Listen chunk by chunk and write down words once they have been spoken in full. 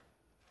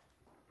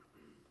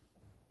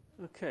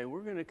Okay, we're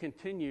going to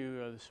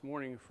continue this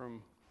morning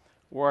from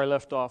where I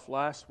left off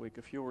last week,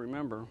 if you'll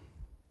remember.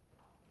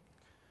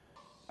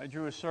 I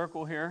drew a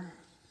circle here,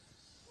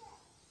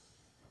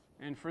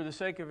 and for the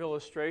sake of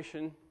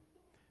illustration,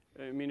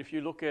 if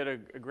you look at a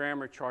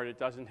grammar chart, it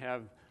doesn't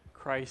have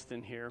Christ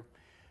in here.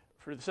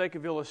 For the sake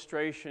of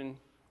illustration,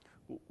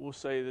 we'll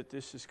say that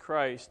this is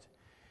Christ,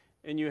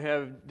 and you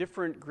have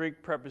different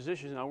Greek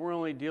prepositions. Now, we're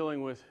only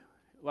dealing with,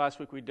 last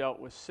week we dealt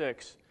with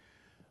 6.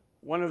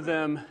 One of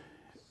them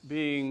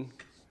being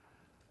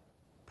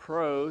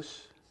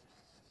pros,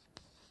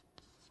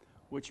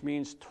 which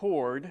means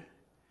toward,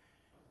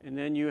 and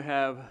then you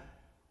have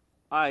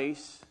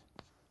ice.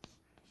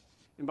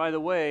 And by the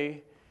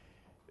way,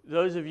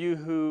 those of you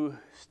who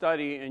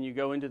study and you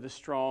go into the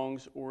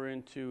Strongs or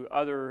into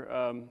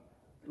other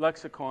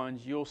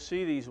lexicons, you'll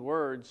see these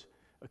words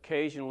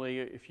occasionally.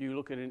 If you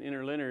look at an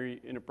interlinear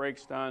and it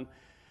breaks down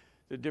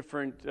the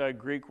different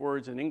Greek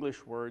words and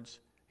English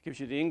words, it gives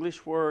you the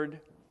English word,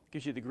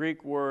 gives you the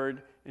Greek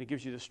word, and it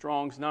gives you the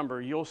Strong's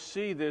number. You'll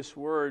see this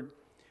word,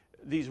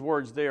 these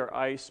words there,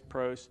 ice,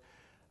 pros.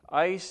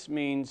 Ice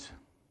means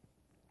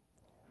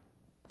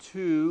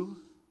two.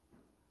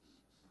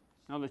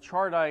 Now the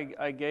chart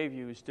I gave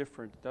you is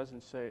different.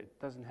 It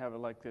doesn't have it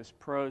like this.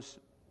 Pros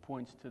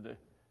points to the,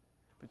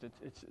 but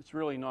it's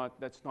really not,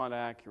 that's not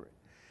accurate.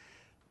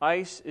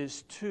 Ice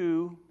is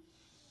to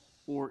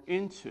or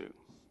into.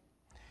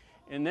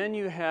 And then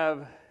you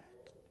have,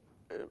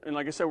 and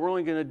like I said, we're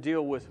only going to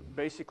deal with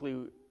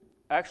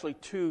actually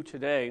 2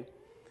 today.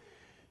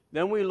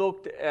 Then we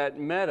looked at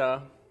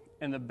meta,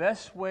 and the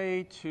best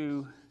way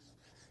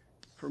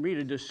for me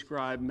to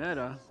describe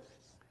meta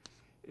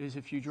is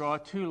if you draw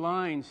 2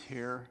 lines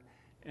here,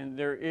 and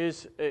there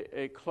is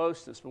a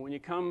closeness. But when you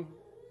come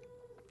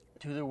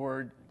to the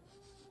word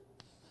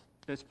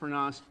that's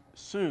pronounced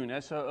soon,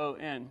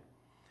 S-O-O-N,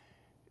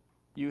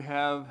 you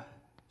have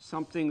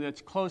something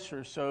that's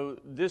closer. So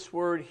this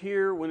word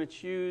here, when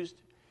it's used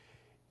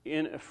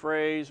in a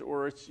phrase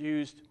or it's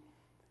used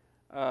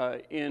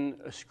in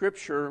a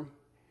scripture,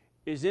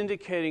 is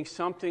indicating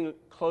something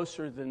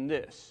closer than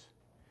this.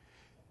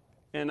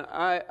 And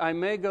I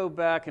may go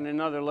back in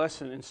another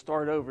lesson and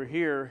start over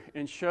here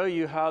and show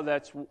you how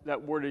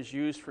that word is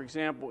used, for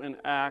example, in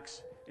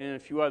Acts and a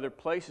few other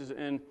places.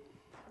 And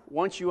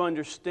once you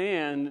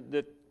understand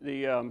that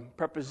the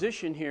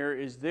preposition here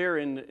is there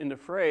in the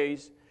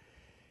phrase,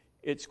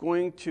 it's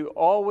going to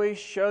always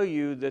show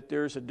you that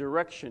there's a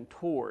direction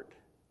toward.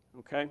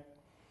 Okay?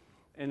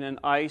 And then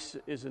ice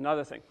is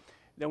another thing.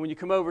 Then when you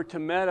come over to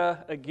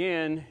meta,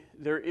 again,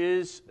 there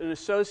is an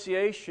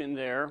association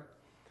there,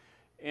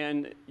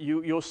 and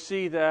you'll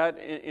see that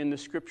in the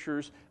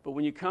scriptures. But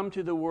when you come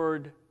to the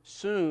word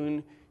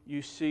soon,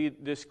 you see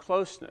this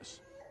closeness.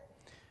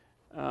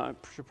 I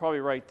should probably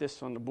write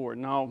this on the board.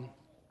 Now,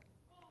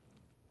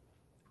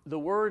 the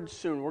word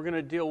soon, we're going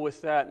to deal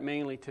with that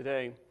mainly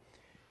today.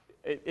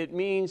 It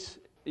means,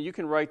 you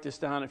can write this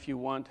down if you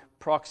want,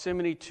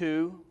 proximity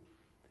to.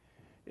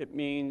 It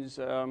means,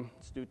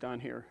 let's do it down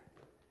here,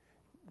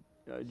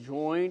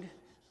 joined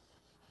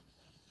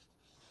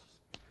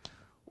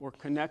or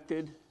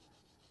connected.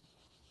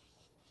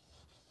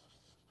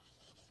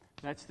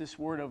 That's this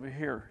word over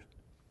here,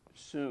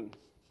 soon.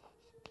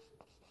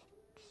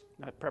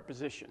 That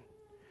preposition.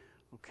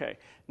 Okay,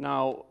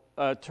 now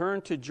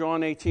turn to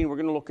John 18. We're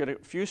going to look at a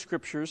few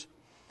scriptures.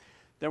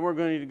 Then we're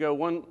going to go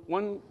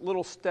one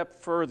little step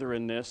further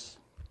in this.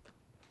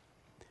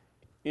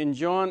 In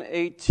John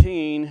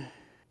 18,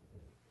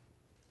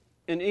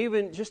 and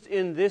even just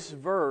in this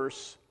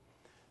verse,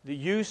 the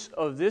use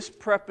of this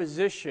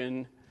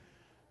preposition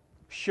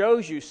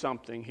shows you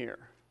something here.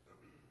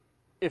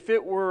 If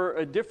it were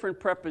a different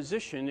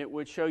preposition, it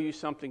would show you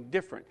something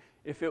different.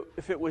 If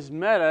it was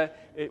meta,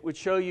 it would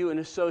show you an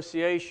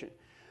association.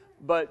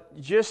 But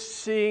just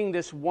seeing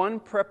this one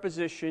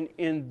preposition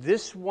in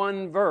this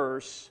one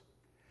verse,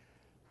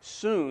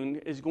 soon,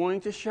 is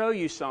going to show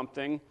you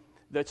something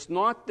that's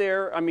not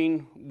there. I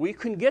mean, we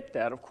can get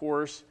that, of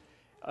course,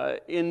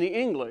 in the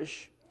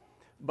English,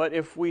 but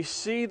if we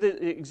see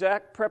the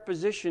exact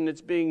preposition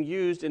that's being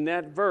used in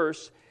that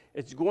verse,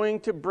 it's going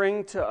to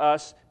bring to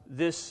us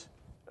this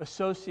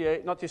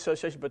not the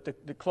association, but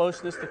the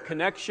closeness, the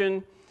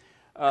connection,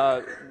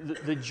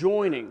 the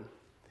joining.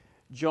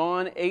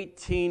 John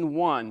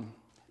 18:1.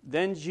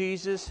 Then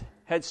Jesus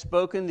had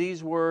spoken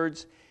these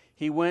words.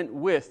 He went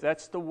with.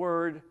 That's the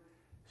word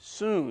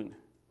soon.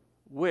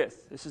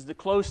 With. This is the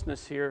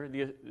closeness here,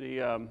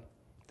 the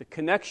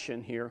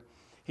connection here.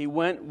 He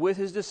went with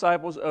his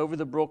disciples over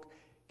the brook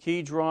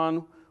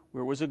Kidron,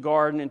 where was a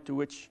garden into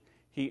which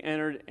he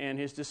entered, and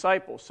his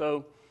disciples.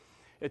 So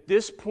at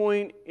this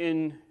point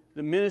in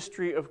the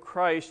ministry of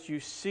Christ, you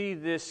see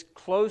this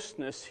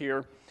closeness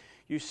here.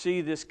 You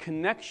see this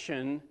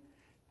connection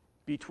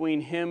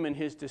between him and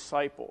his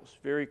disciples.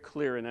 Very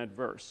clear in that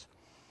verse.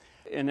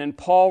 And then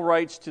Paul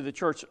writes to the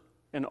church,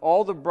 and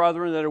all the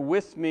brethren that are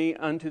with me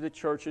unto the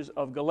churches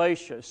of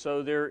Galatia.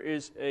 So there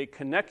is a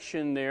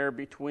connection there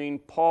between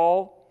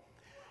Paul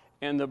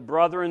and the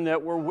brethren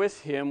that were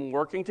with him,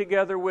 working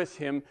together with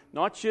him,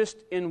 not just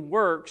in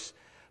works,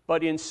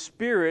 but in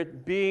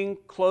spirit, being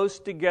close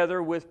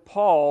together with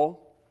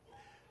Paul.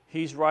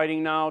 He's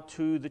writing now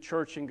to the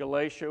church in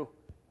Galatia.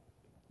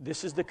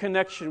 This is the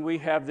connection we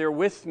have there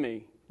with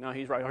me. Now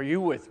he's right, are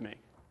you with me,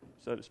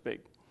 so to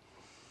speak?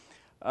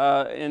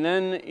 And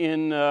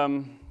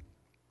then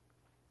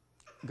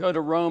go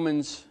to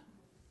Romans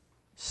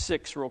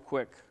 6 real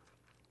quick.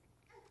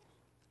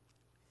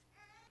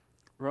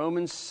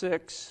 Romans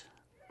 6,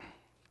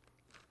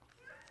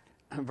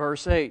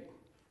 verse 8.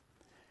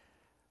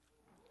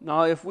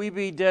 Now, if we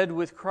be dead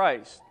with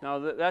Christ,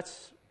 now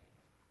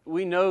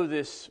we know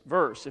this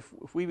verse.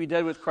 If we be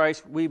dead with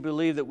Christ, we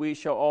believe that we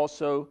shall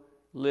also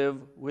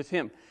live with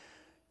him.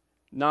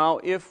 Now,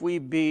 if we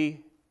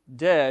be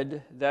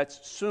dead,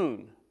 that's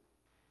soon.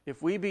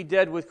 If we be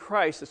dead with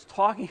Christ, it's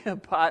talking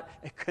about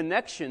a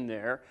connection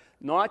there,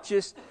 not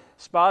just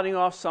spouting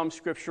off some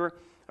scripture,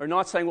 or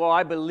not saying, well,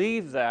 I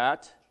believe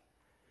that,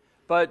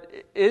 but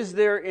is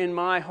there in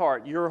my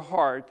heart, your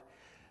heart,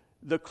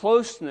 the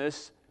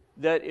closeness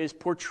that is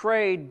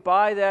portrayed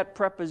by that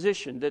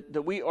preposition,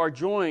 that we are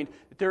joined,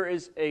 that there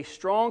is a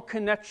strong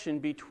connection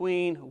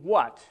between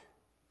what?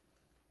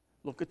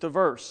 Look at the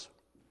verse.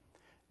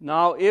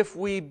 Now, if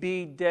we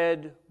be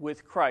dead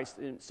with Christ.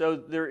 And so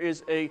there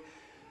is a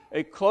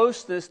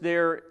closeness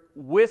there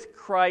with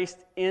Christ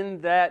in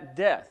that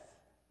death.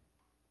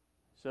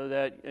 So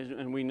that,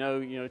 and we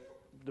know,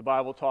 the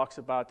Bible talks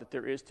about that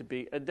there is to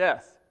be a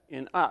death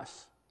in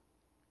us,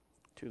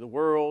 to the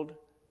world,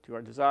 to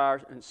our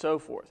desires, and so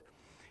forth.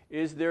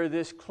 Is there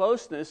this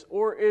closeness,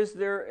 or is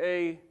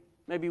there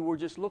maybe we're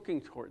just looking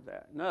toward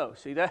that? No,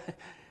 see, that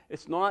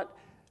it's not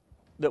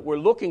that we're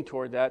looking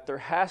toward that. There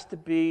has to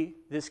be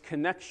this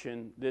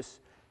connection, this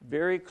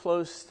very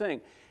close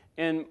thing.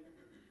 And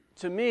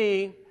to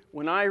me,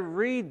 when I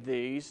read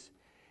these,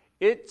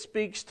 it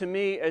speaks to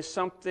me as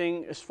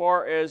something, as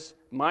far as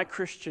my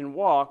Christian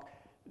walk,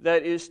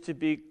 that is to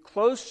be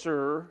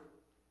closer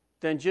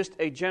than just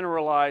a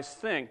generalized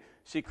thing.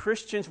 See,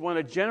 Christians want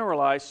to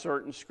generalize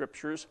certain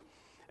scriptures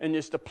and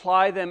just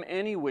apply them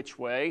any which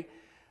way,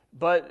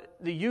 but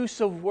the use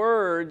of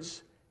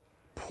words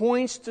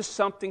points to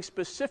something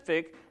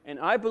specific, and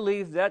I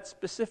believe that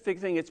specific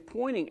thing it's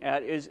pointing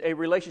at is a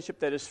relationship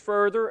that is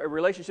further, a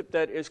relationship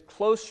that is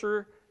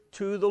closer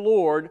to the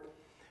Lord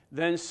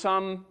than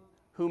some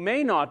who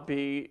may not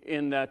be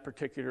in that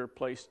particular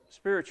place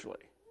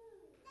spiritually.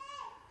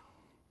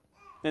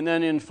 And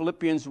then in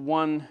Philippians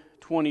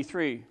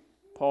 1:23,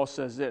 Paul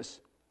says this,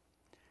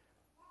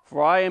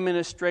 "For I am in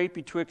a strait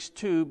betwixt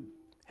two,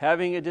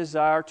 having a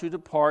desire to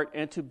depart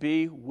and to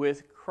be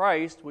with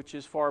Christ," which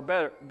is far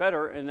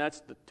better, and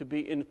that's to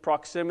be in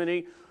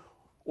proximity.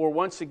 Or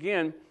once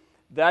again,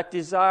 that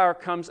desire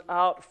comes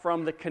out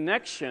from the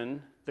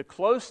connection, the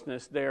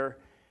closeness there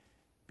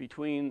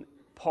between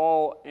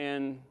Paul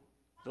and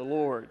the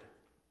Lord.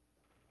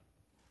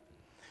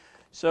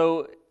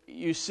 So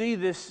you see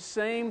this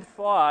same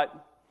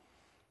thought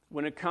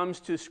when it comes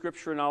to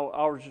Scripture, and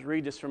I'll just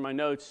read this from my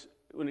notes.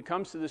 When it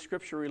comes to the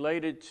Scripture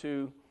related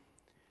to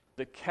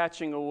the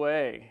catching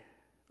away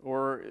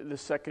or the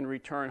second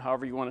return,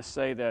 however you want to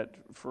say that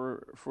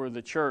for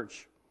the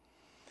church.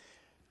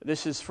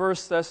 This is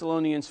 1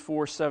 Thessalonians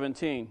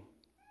 4:17.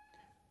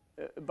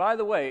 By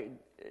the way,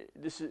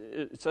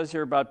 it says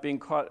here about being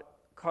caught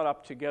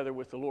up together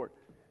with the Lord.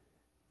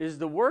 Is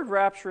the word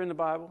rapture in the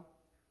Bible?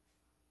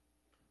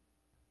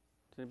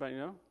 Does anybody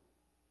know?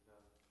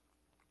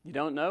 You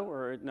don't know,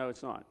 or no,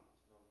 it's not?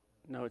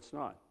 No, it's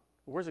not.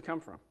 Where does it come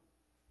from?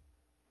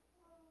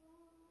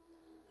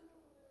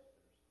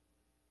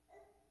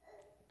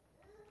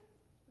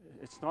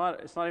 It's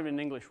not even an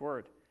English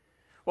word.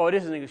 Well, it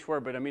is an English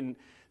word, but I mean,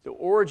 the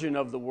origin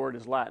of the word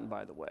is Latin,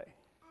 by the way.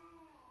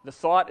 The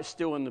thought is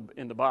still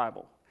in the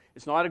Bible.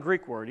 It's not a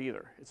Greek word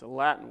either. It's a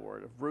Latin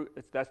word.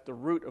 That's the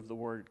root of the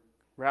word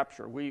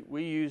rapture.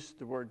 We use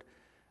the word,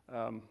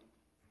 trying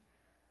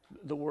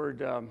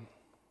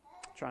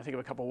to think of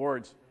a couple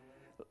words.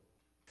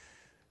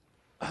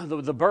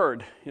 The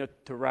bird,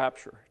 to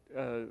rapture.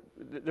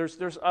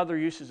 There's other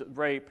uses of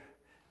rape.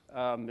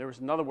 There was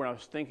another word I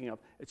was thinking of.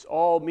 It's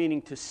all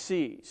meaning to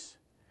seize.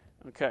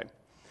 Okay.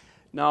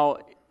 Now,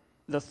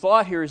 the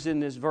thought here is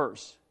in this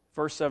verse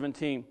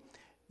 17.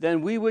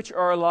 Then we which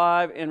are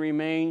alive and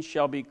remain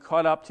shall be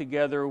caught up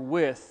together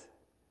with.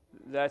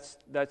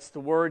 That's the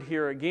word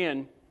here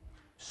again,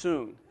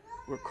 soon.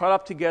 We're caught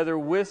up together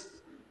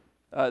with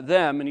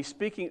them, and he's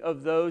speaking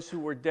of those who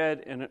were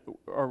dead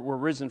or were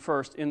risen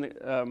first,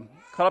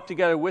 caught up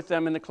together with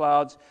them in the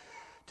clouds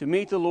to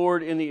meet the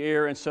Lord in the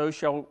air, and so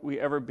shall we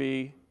ever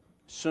be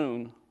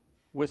soon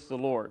with the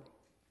Lord.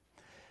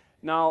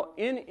 Now,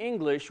 in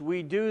English,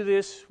 we do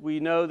this, we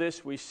know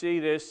this, we see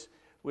this,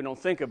 we don't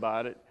think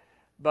about it,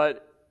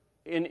 but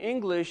in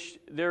English,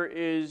 there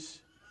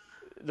is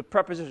the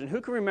preposition.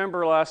 Who can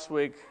remember last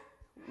week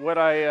what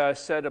I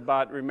said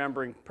about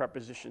remembering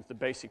prepositions, the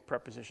basic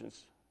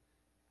prepositions?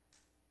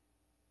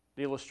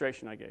 The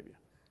illustration I gave you.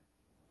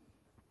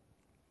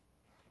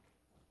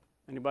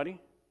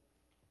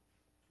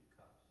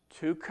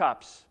 2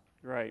 cups,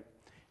 right.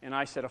 And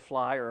I said a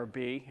fly or a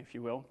bee, if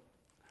you will.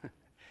 You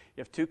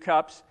have 2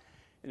 cups,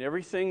 and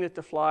everything that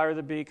the fly or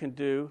the bee can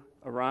do,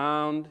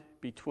 around,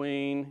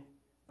 between,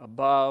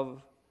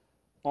 above,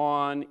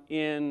 on,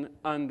 in,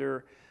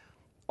 under,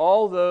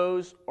 all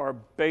those are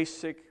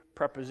basic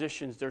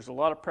prepositions. There's a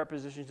lot of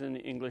prepositions in the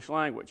English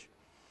language.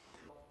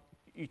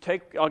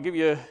 I'll give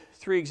you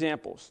 3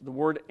 examples. The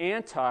word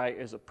anti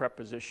is a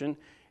preposition,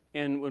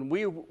 and when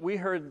we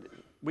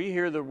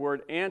hear the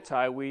word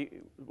anti,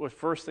 the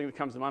first thing that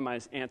comes to my mind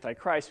is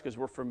antichrist, because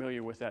we're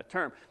familiar with that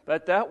term.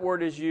 But that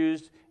word is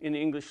used in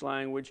the English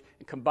language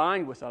and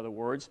combined with other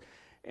words.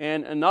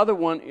 And another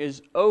one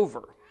is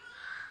overcomer.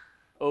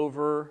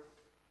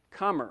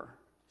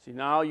 See,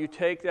 now you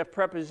take that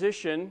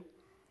preposition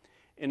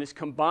and it's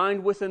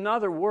combined with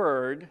another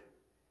word,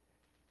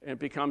 and it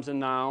becomes a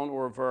noun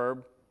or a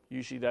verb.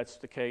 Usually that's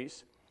the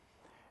case.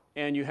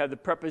 And you have the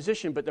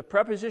preposition, but the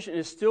preposition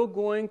is still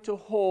going to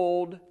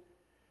hold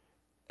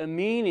a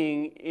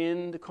meaning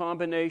in the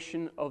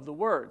combination of the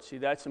words. See,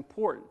 that's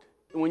important.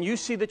 When you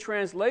see the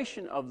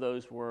translation of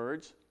those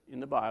words in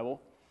the Bible,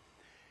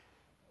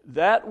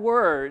 that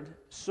word,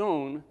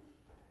 soon,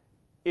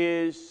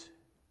 is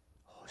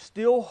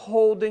still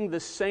holding the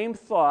same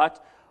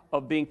thought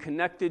of being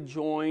connected,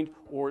 joined,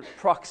 or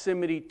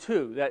proximity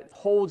to. That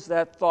holds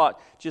that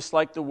thought, just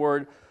like the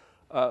word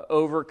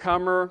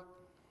overcomer,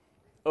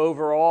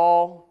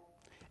 overall,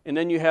 and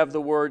then you have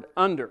the word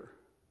under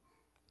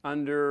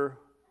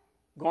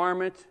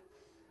garment,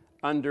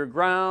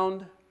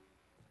 underground,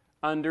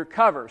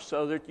 undercover.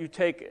 So that you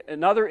take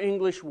another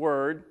English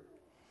word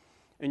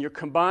and you're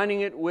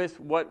combining it with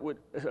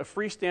a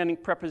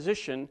freestanding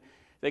preposition.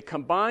 They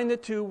combine the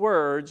 2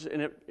 words,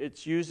 and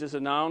it's used as a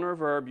noun or a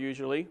verb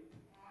usually,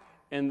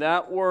 and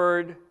that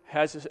word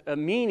has a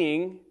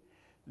meaning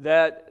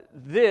that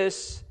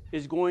this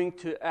is going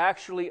to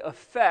actually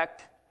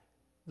affect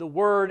the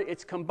word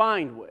it's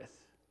combined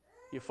with.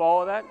 You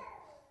follow that?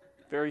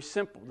 Very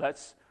simple.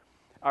 That's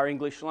our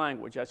English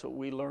language. That's what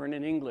we learned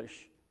in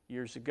English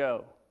years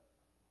ago.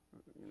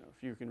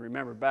 If you can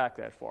remember back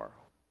that far.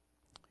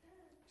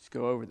 Let's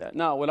go over that.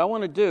 Now, what I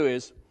want to do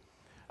is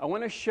I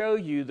want to show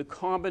you the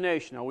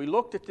combination. Now, we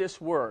looked at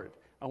this word.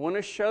 I want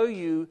to show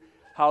you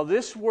how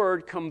this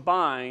word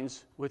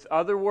combines with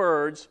other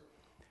words,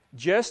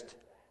 just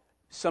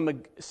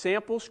some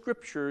sample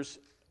scriptures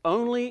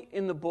only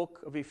in the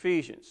book of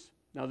Ephesians.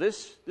 Now,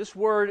 this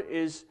word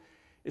is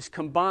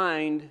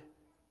combined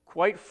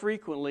quite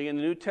frequently in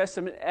the New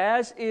Testament,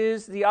 as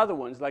is the other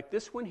ones. Like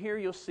this one here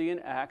you'll see in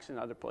Acts and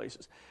other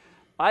places.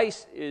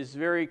 Ice is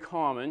very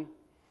common.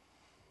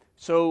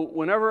 So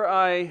whenever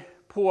I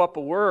pull up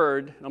a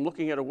word, I'm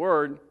looking at a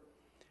word,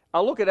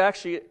 I'll look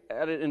at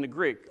it in the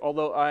Greek.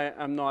 Although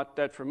I'm not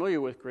that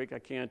familiar with Greek, I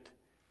can't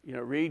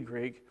read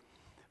Greek.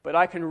 But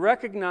I can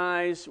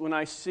recognize when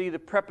I see the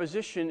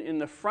preposition in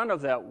the front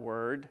of that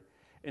word,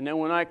 and then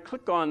when I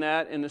click on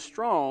that in the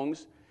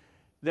Strong's,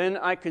 then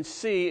I can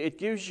see it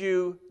gives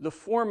you the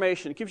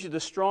formation, it gives you the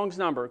Strong's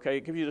number, okay?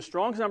 It gives you the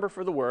Strong's number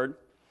for the word.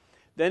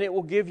 Then it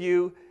will give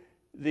you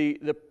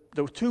the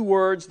 2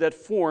 words that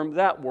form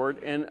that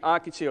word, and I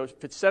can see, if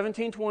it's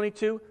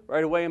 1722,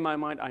 right away in my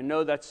mind, I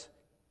know that's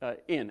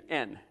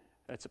N.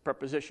 That's a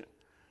preposition.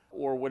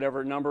 Or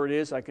whatever number it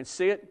is, I can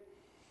see it.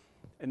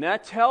 And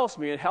that tells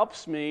me, it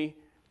helps me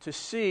to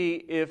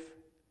see if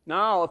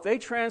they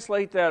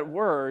translate that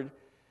word,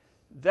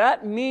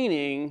 that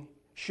meaning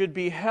should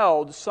be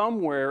held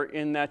somewhere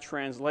in that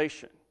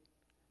translation.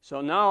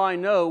 So now I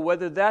know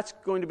whether that's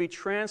going to be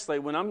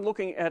translated. When I'm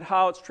looking at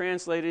how it's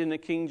translated in the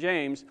King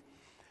James,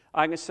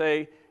 I can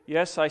say,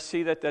 yes, I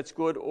see that that's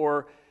good,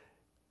 or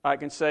I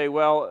can say,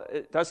 well,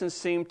 it doesn't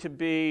seem to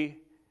be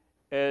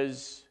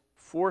as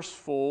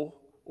forceful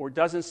or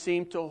doesn't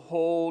seem to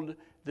hold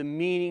the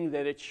meaning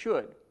that it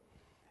should.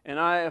 And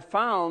I have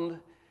found,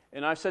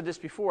 and I've said this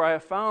before, I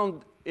have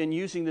found in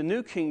using the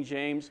New King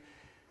James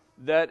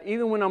that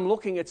even when I'm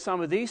looking at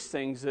some of these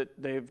things that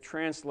they've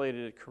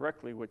translated it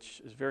correctly,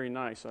 which is very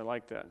nice. I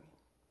like that.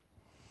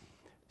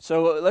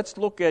 So let's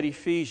look at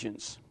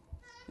Ephesians.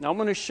 Now I'm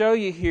going to show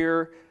you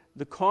here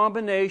the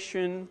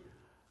combination.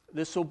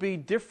 This will be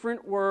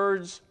different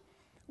words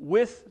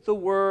with the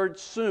word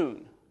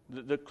soon.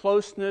 The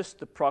closeness,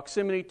 the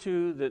proximity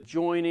to, the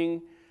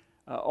joining,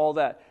 all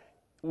that,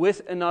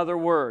 with another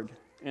word.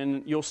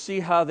 And you'll see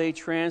how they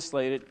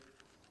translate it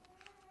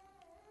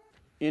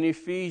in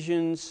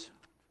Ephesians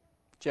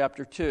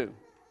chapter 2.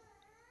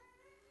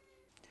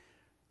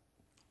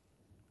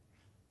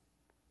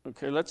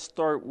 Okay, let's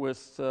start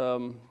with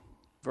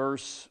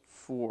verse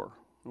 4.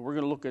 We're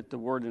going to look at the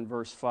word in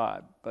verse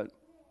 5, but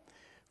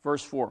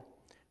verse 4.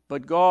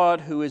 But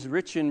God, who is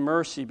rich in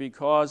mercy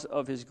because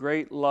of his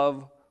great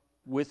love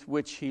with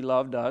which he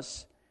loved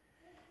us,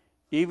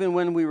 even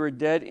when we were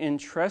dead in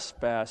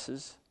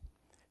trespasses,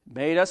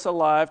 made us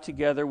alive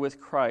together with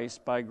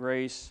Christ. By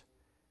grace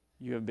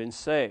you have been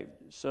saved.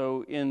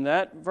 So in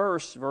that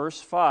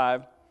verse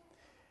 5,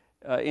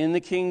 in the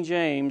King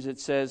James, it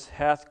says,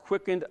 hath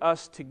quickened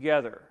us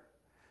together.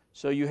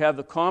 So you have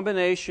the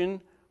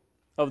combination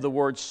of the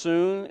word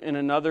soon in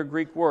another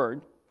Greek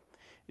word.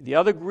 The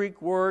other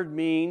Greek word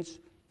means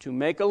to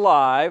make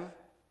alive,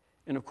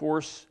 and of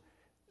course,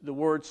 the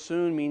word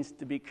soon means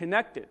to be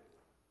connected.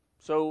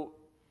 So,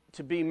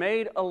 to be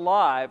made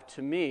alive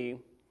to me,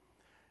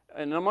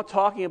 and I'm not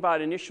talking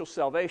about initial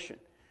salvation,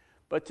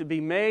 but to be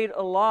made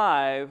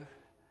alive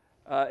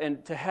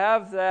and to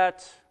have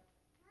that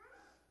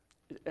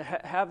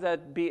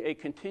be a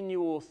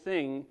continual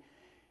thing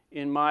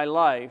in my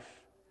life,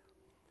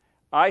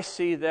 I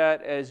see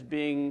that as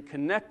being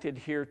connected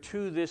here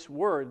to this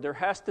word. There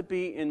has to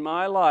be in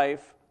my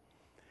life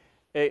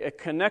a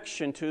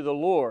connection to the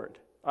Lord.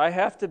 I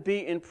have to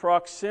be in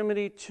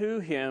proximity to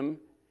Him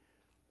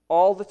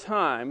all the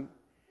time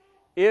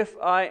if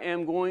I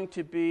am going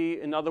to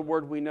be, another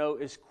word we know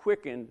is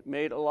quickened,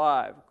 made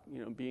alive,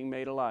 being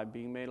made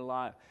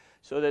alive.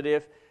 So that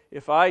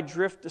if I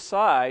drift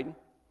aside,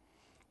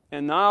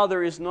 and now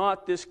there is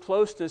not this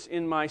closeness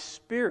in my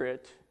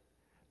spirit,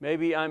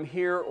 maybe I'm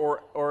here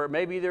or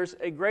maybe there's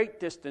a great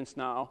distance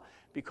now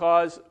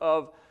because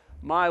of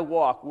my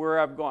walk, where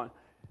I've gone,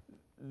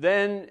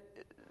 then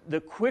the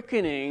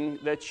quickening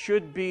that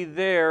should be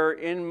there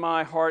in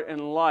my heart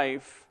and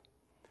life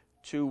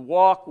to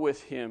walk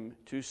with Him,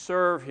 to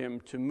serve Him,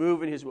 to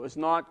move in His will is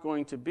not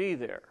going to be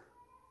there.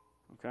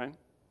 Okay?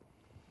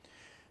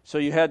 So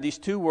you had these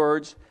two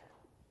words,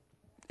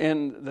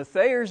 and the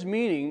Thayer's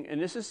meaning,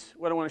 and this is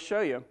what I want to show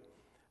you,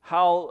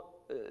 how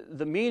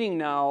the meaning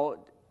now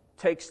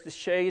takes the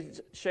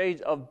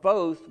shades of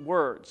both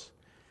words.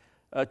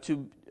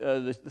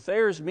 The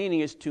Thayer's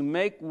meaning is to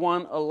make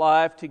one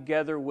alive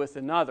together with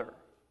another.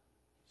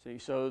 See,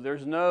 so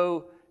there's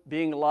no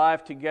being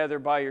alive together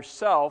by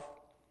yourself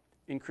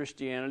in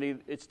Christianity.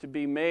 It's to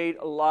be made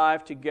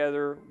alive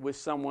together with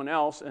someone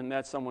else, and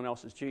that someone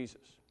else is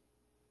Jesus.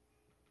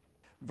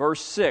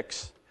 Verse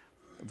 6.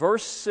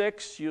 Verse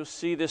 6, you'll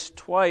see this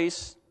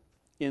twice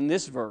in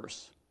this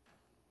verse.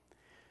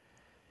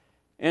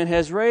 And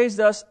has raised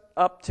us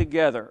up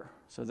together.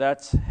 So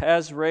that's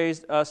has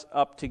raised us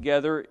up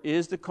together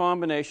is the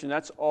combination.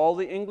 That's all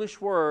the English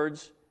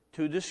words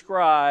to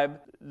describe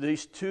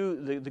these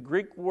two, the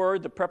Greek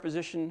word, the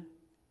preposition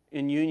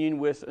in union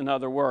with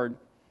another word.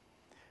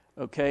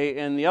 Okay,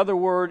 and the other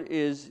word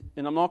is,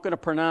 and I'm not going to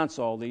pronounce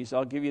all these,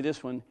 I'll give you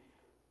this one,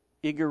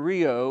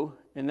 egerio,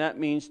 and that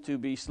means to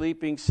be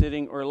sleeping,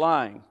 sitting, or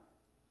lying.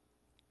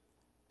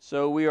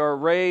 So we are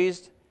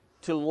raised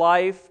to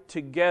life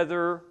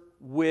together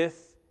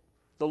with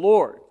the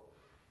Lord.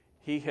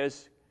 He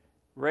has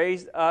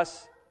raised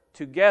us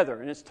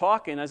together. And it's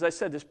talking, as I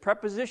said, this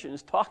preposition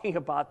is talking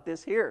about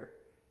this here.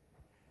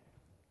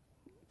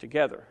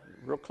 Together.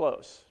 Real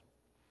close.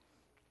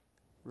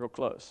 Real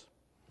close.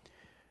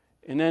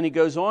 And then he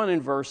goes on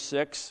in verse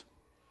 6.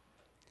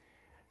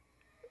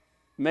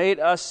 Made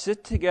us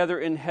sit together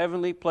in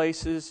heavenly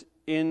places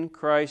in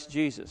Christ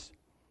Jesus.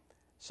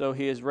 So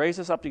He has raised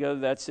us up together,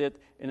 that's it.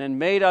 And then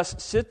made us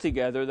sit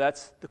together,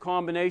 that's the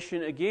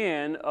combination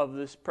again of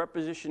this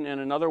preposition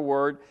and another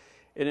word.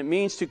 And it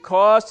means to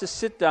cause to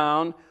sit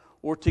down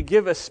or to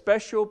give a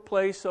special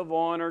place of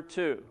honor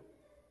to.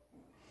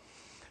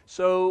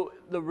 So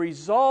the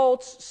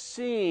results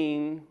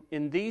seen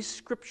in these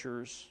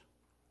scriptures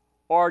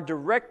are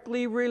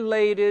directly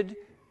related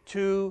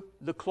to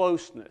the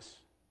closeness.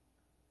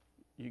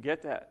 You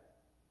get that?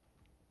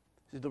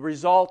 This is the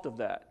result of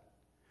that.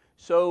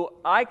 So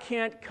I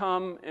can't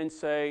come and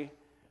say,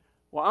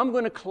 well, I'm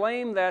going to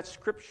claim that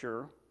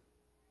scripture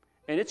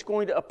and it's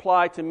going to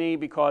apply to me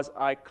because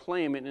I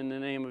claim it in the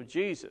name of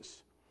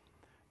Jesus.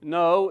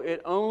 No,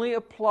 it only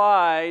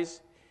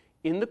applies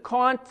in the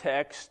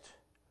context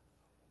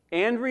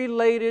and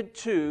related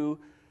to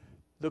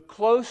the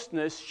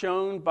closeness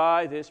shown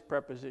by this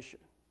preposition.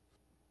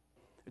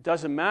 It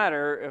doesn't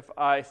matter if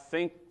I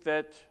think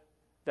that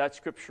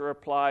scripture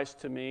applies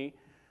to me,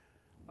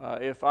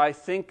 if I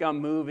think I'm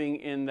moving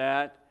in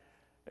that.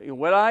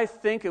 What I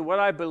think and what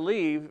I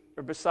believe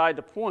are beside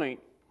the point.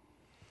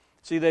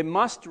 See, they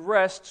must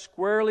rest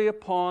squarely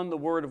upon the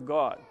Word of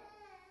God.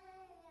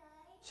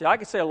 See, I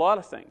can say a lot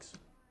of things.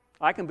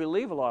 I can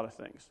believe a lot of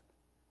things.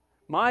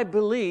 My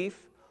belief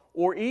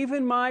or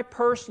even my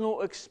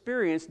personal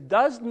experience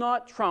does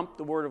not trump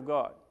the Word of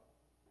God.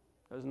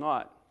 Does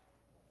not.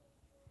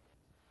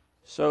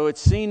 So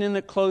it's seen in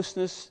the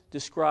closeness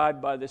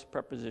described by this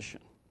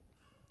preposition.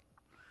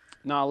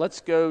 Now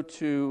let's go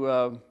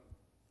to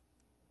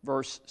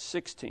verse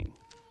 16.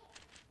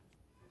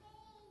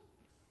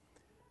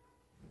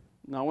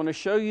 Now I want to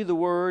show you the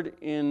word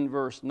in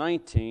verse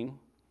 19,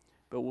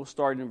 but we'll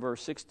start in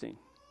verse 16.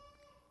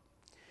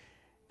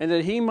 And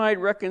that He might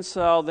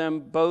reconcile them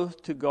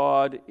both to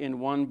God in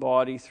one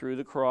body through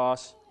the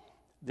cross,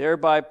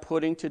 thereby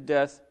putting to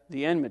death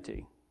the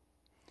enmity.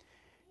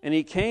 And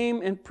He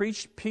came and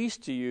preached peace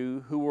to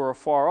you who were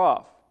afar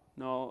off.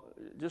 Now,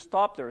 just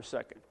stop there a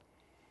second.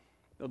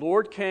 The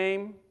Lord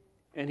came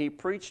and He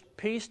preached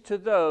peace to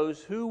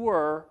those who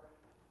were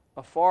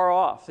afar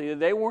off. See,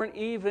 they weren't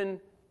even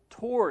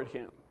toward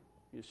Him,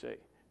 you see.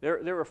 They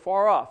were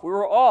far off. We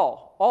were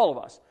all of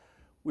us,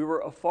 we were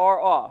afar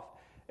off.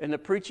 and the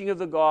preaching of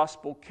the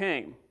gospel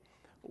came.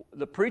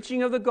 The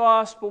preaching of the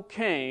gospel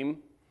came.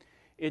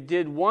 It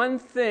did one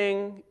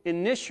thing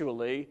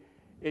initially.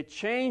 It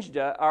changed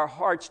our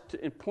hearts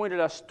and pointed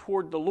us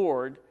toward the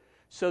Lord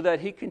so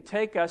that He can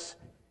take us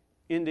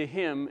into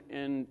Him,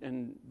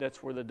 and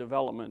that's where the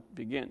development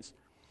begins.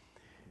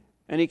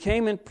 And He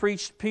came and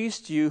preached peace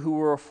to you who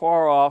were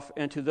afar off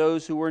and to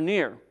those who were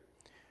near.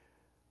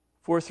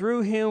 For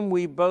through Him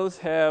we both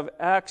have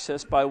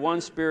access by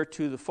one Spirit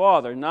to the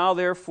Father. Now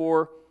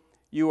therefore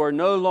you are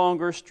no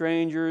longer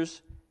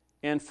strangers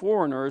and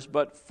foreigners,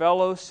 but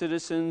fellow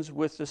citizens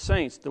with the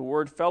saints. The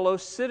word fellow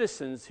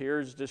citizens here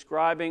is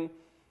describing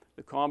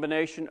the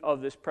combination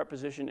of this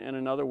preposition and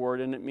another word,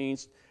 and it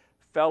means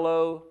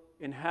fellow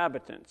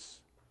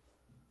inhabitants.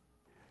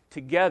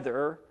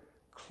 Together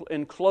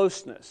in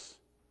closeness.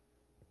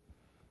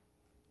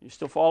 You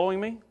still following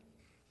me?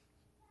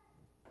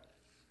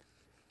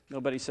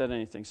 Nobody said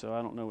anything, so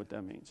I don't know what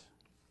that means.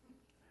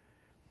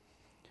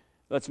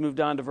 Let's move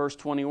down to verse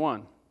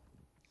 21.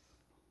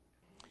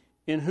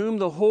 In whom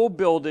the whole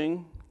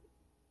building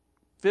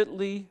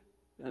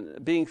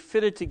being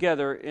fitted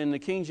together, in the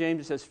King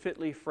James it says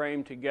fitly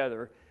framed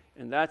together,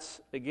 and that's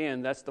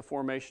the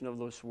formation of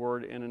this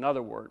word in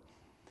another word.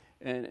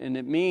 And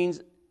it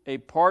means a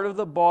part of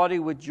the body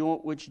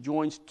which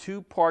joins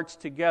two parts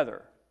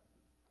together,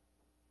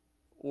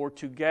 or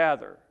to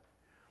gather.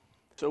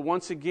 So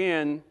once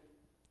again,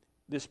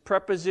 this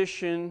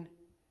preposition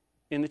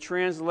in the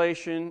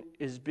translation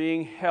is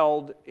being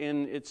held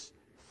in its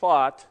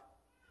thought,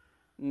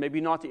 maybe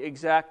not the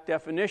exact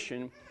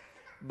definition,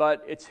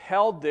 but it's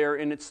held there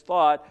in its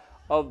thought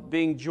of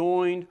being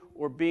joined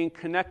or being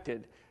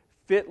connected,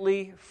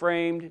 fitly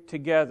framed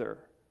together.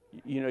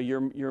 You know,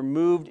 you're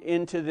moved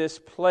into this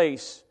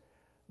place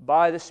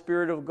by the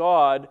Spirit of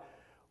God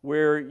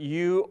where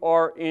you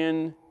are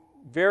in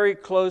very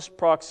close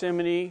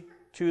proximity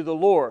to the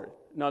Lord.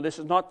 Now, this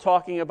is not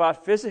talking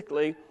about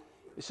physically.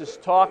 This is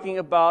talking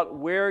about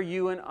where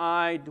you and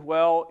I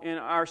dwell in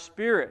our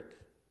spirit.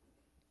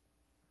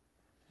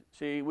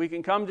 See, we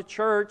can come to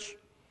church.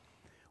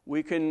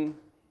 We can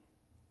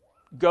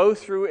go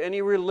through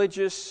any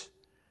religious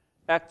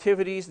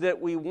activities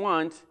that we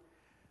want,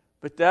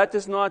 but that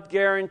does not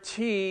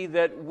guarantee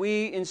that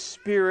we in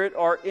spirit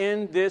are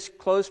in this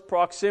close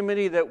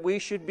proximity that we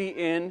should be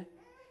in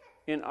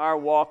our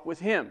walk with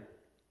Him.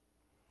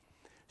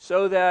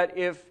 So that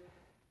if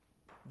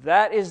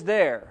that is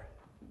there,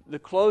 the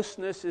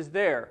closeness is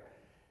there,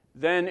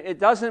 then it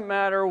doesn't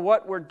matter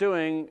what we're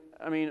doing.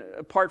 I mean,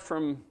 apart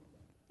from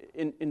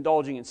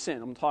indulging in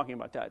sin, I'm talking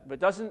about that. But it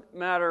doesn't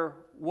matter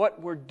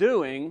what we're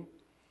doing,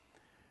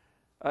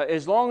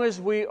 as long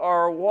as we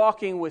are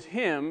walking with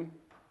Him,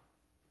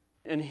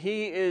 and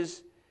He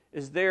is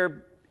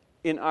there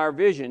in our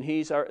vision,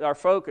 He's our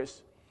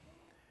focus,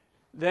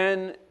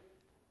 then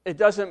it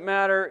doesn't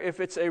matter if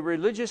it's a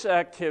religious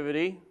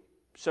activity,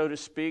 so to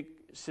speak,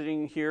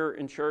 sitting here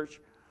in church,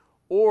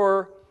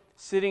 or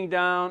sitting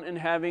down and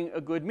having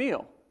a good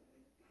meal.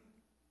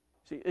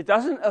 See, it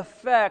doesn't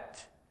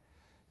affect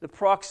the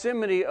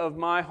proximity of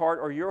my heart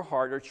or your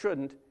heart, or it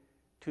shouldn't,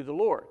 to the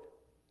Lord.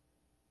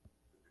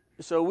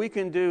 So we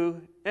can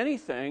do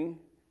anything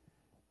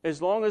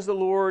as long as the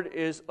Lord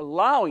is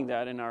allowing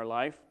that in our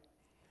life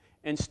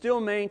and still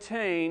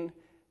maintain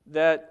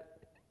that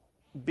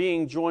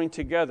being joined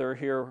together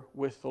here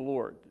with the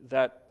Lord,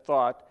 that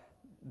thought,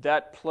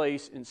 that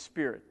place in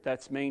spirit,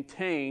 that's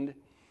maintained.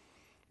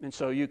 And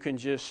so you can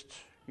just,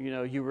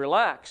 you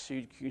relax.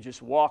 You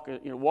just walk,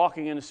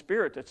 walking in the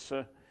Spirit. That's,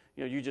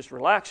 you just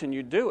relax and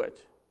you do it.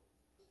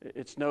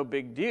 It's no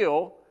big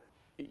deal.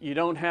 You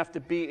don't have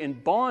to be in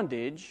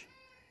bondage.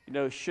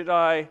 Should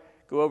I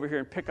go over here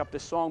and pick up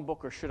this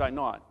songbook or should I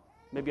not?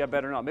 Maybe I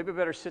better not. Maybe I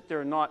better sit there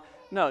and not.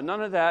 No,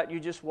 none of that. You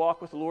just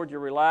walk with the Lord. You're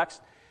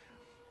relaxed.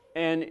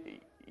 And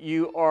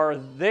you are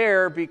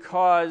there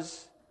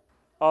because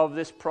of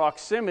this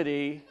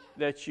proximity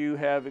that you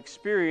have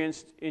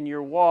experienced in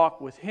your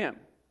walk with Him.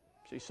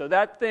 See, so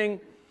that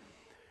thing,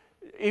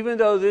 even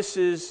though this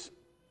is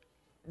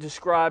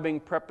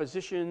describing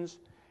prepositions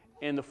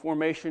and the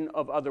formation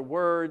of other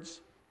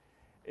words,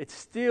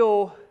 it's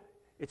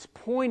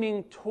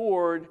pointing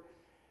toward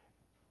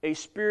a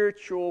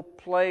spiritual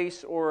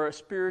place or a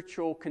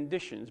spiritual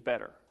condition, is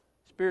better.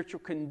 Spiritual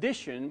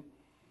condition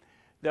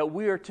that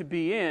we are to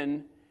be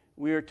in,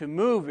 we are to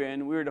move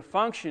in, we are to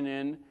function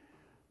in,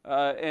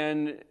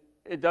 and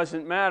it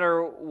doesn't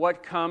matter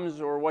what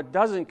comes or what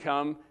doesn't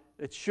come.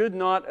 It should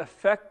not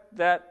affect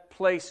that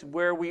place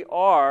where we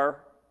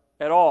are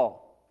at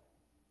all.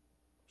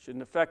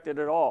 Shouldn't affect it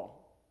at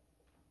all.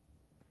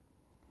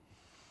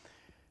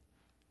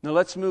 Now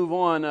let's move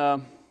on.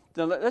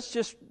 Now let's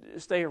just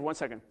stay here 1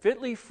 second.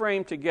 Fitly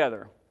framed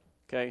together.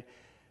 Okay.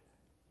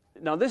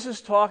 Now this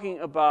is talking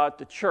about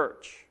the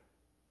church.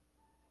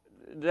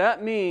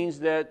 That means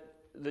that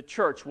the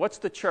church. What's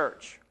the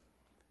church?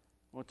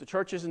 Well, the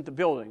church isn't the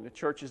building. The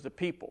church is the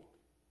people.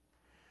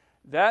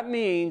 That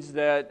means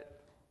that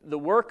the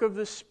work of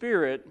the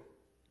Spirit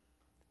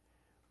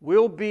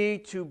will be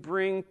to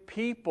bring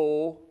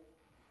people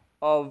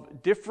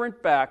of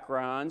different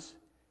backgrounds,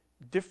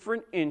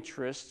 different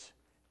interests,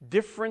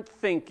 different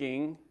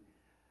thinking,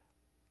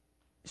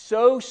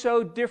 so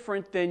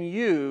different than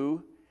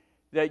you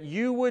that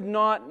you would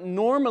not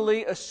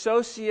normally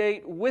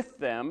associate with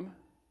them,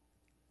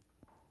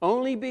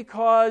 only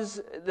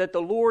because that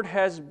the Lord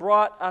has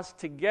brought us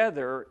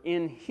together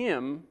in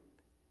Him.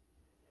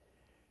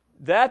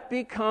 That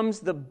becomes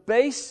the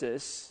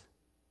basis,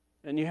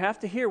 and you have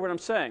to hear what I'm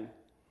saying.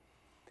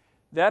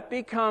 That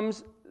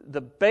becomes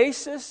the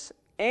basis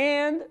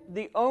and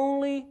the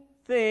only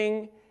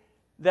thing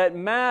that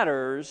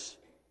matters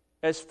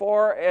as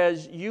far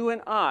as you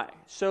and I.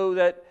 So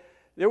that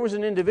there was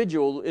an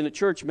individual in a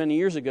church many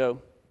years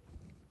ago,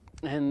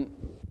 and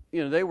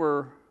they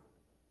were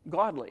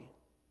godly.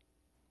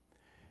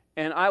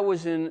 And I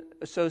was in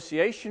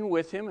association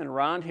with him and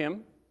around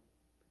him.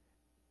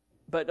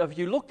 But if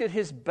you looked at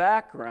his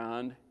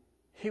background,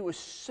 he was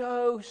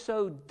so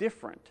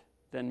different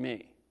than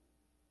me.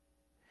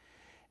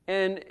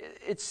 And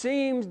it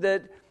seems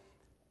that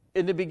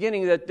in the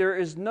beginning that there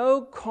is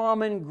no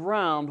common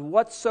ground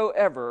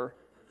whatsoever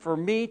for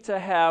me to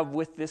have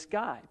with this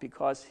guy,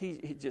 because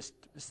he just,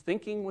 his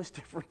thinking was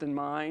different than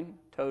mine,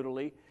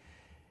 totally.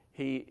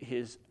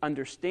 His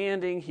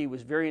understanding, he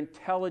was very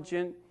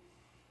intelligent.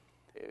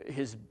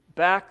 His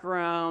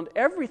background,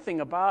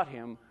 everything about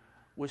him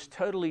was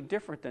totally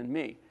different than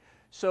me.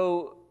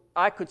 So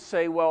I could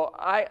say, well,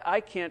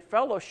 I can't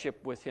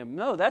fellowship with him.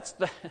 No, that's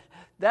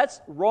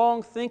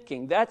wrong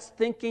thinking. That's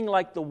thinking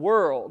like the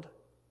world.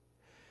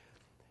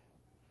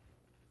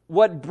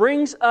 What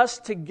brings us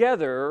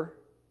together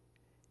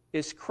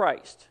is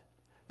Christ.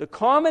 The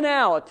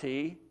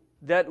commonality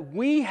that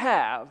we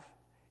have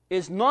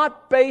is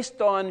not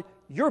based on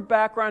your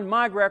background,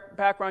 my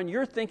background,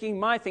 your thinking,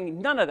 my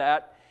thinking, none of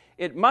that.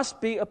 It must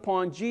be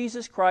upon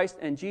Jesus Christ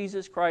and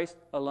Jesus Christ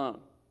alone.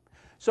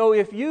 So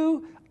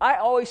I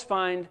always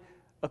find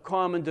a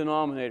common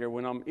denominator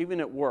when I'm even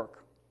at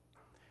work.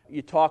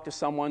 You talk to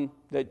someone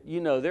that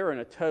they're in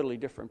a totally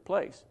different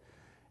place.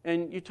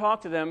 And you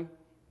talk to them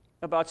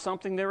about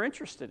something they're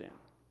interested in.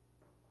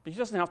 It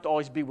doesn't have to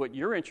always be what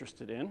you're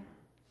interested in.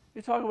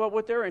 You talk about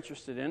what they're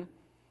interested in.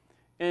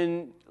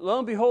 And lo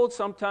and behold,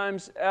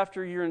 sometimes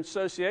after you're in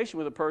association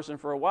with a person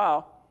for a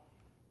while,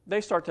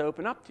 they start to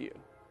open up to you.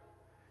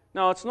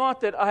 Now, it's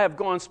not that I have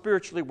gone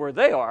spiritually where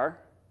they are.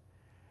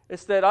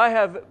 It's that I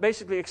have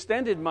basically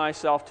extended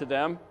myself to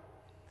them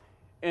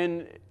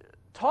and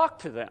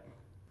talked to them.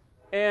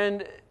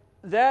 And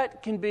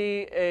that can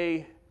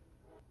be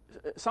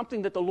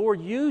something that the Lord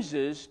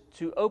uses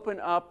to open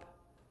up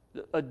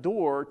a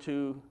door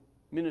to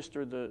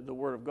minister the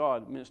Word of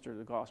God, minister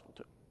the gospel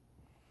to.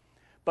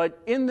 But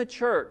in the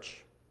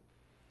church,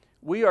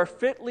 we are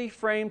fitly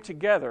framed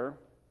together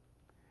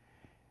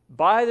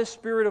by the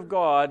Spirit of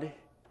God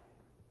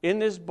in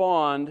this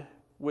bond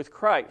with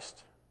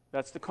Christ.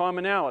 That's the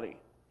commonality.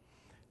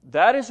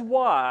 That is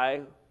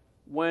why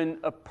when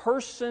a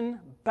person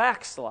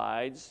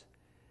backslides,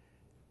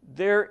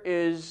 there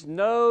is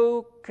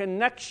no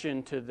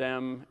connection to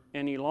them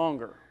any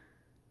longer.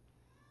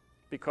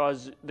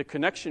 Because the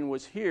connection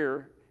was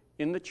here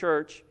in the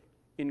church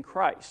in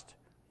Christ.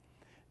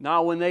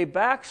 Now, when they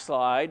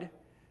backslide,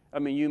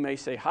 you may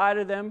say hi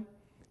to them.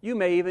 You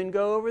may even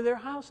go over their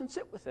house and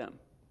sit with them.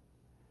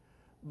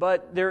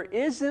 But there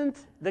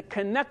isn't the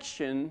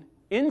connection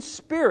in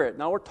spirit.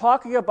 Now, we're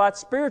talking about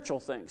spiritual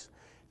things.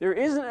 There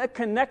isn't a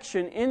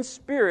connection in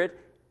spirit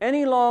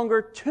any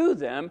longer to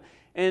them,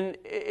 and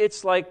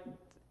it's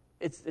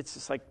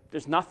just like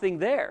there's nothing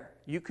there.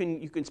 You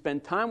can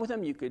spend time with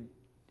them.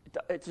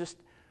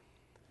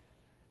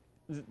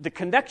 The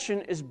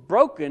connection is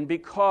broken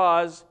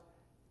because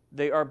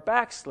they are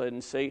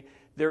backslidden. See,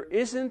 there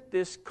isn't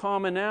this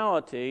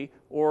commonality,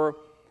 or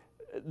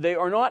they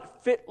are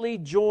not fitly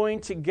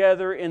joined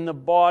together in the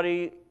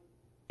body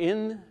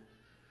in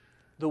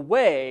the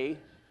way,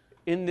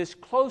 in this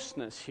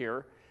closeness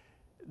here,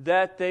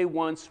 that they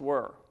once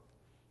were.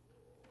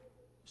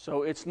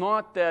 So it's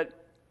not that,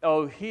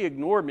 he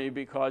ignored me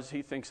because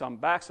he thinks I'm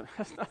backslidden. It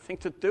has nothing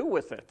to do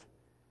with it.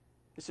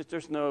 It's just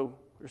there's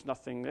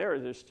nothing there.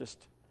 There's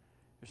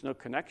no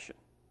connection.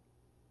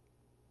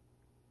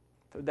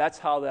 So that's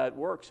how that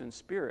works in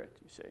spirit,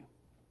 you see.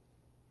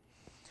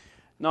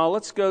 Now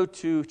let's go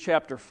to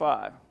chapter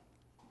 5.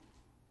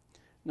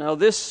 Now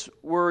this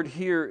word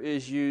here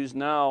is used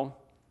now,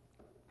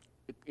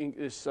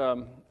 this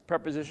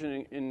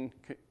preposition in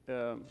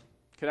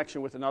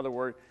connection with another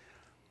word,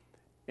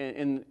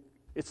 and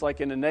it's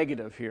like in a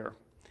negative here.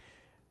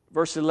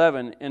 Verse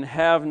 11, and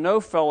have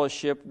no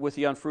fellowship with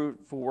the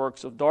unfruitful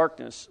works of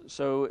darkness.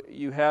 So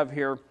you have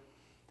here,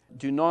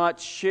 do not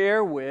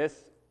share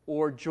with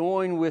or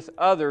join with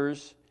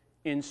others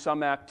in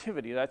some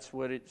activity. That's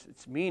what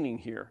it's meaning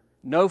here.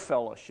 No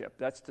fellowship.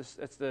 That's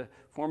the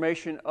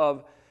formation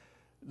of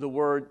the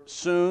word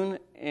soon,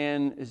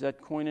 and is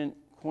that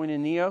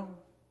koinoneo?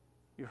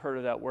 You've heard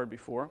of that word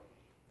before.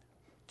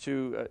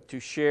 To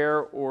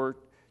share or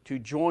to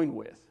join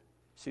with.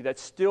 See,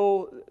 that's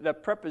still,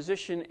 that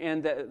preposition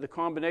and the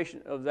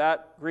combination of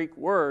that Greek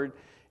word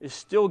is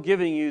still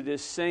giving you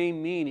this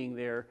same meaning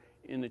there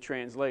in the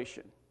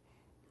translation.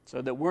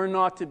 So that we're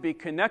not to be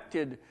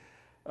connected,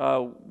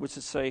 what's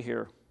it say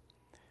here?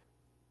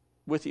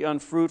 With the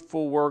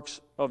unfruitful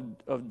works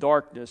of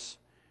darkness.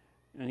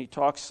 And he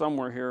talks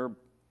somewhere here,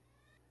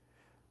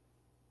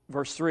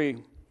 verse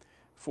 3,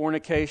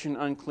 fornication,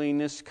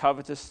 uncleanness,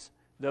 covetous,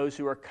 those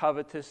who are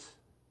covetous,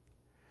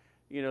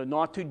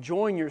 not to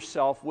join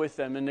yourself with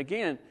them. And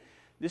again,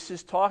 this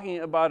is talking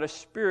about a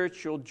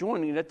spiritual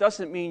joining. That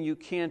doesn't mean you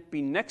can't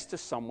be next to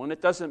someone.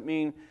 It doesn't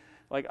mean,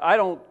 like, I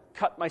don't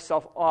cut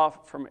myself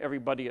off from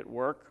everybody at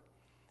work.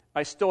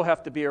 I still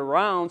have to be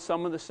around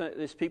some of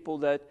these people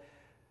that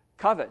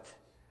covet,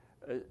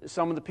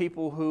 some of the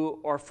people who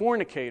are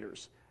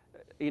fornicators.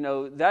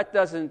 That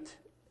doesn't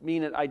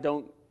mean that I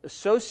don't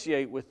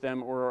associate with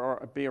them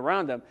or be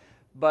around them.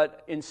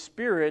 But in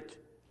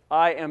spirit,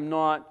 I am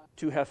not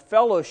to have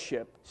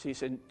fellowship. See, he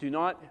said, do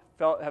not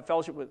have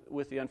fellowship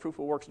with the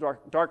unfruitful works of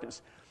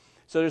darkness.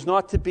 So there's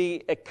not to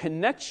be a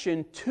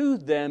connection to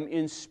them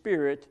in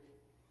spirit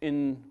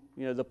in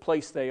the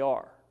place they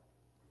are.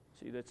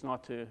 See,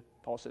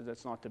 Paul says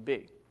that's not to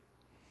be.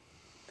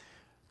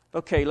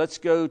 Okay, let's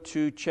go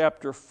to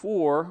chapter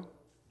 4,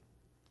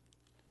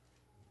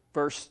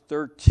 verse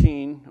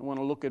 13. I want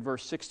to look at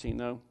verse 16,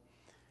 though.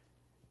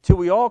 Till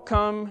we all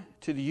come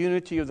to the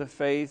unity of the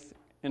faith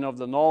and of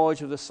the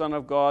knowledge of the Son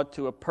of God,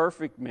 to a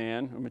perfect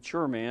man, a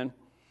mature man,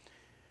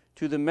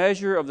 to the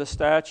measure of the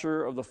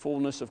stature of the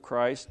fullness of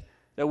Christ,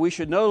 that we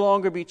should no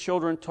longer be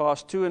children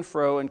tossed to and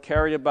fro and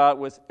carried about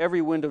with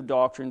every wind of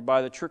doctrine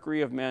by the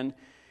trickery of men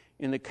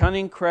in the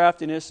cunning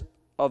craftiness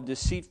of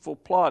deceitful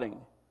plotting,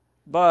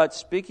 but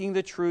speaking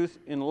the truth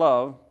in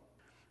love,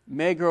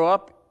 may grow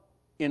up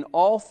in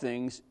all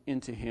things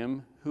into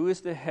Him who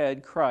is the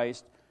head,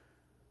 Christ,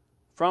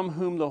 from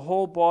whom the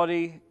whole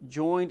body,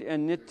 joined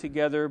and knit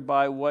together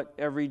by what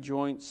every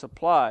joint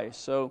supplies.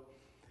 So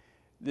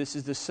this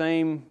is the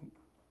same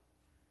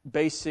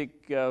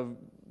basic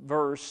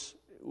verse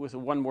with a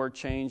one-word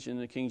change in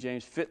the King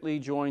James, fitly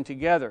joined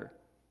together.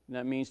 And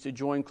that means to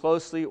join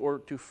closely or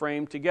to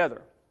frame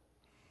together.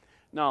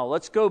 Now,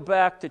 let's go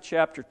back to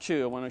chapter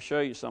 2. I want to show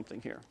you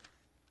something here.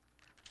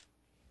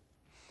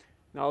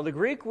 Now, the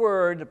Greek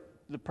word,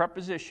 the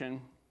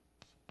preposition,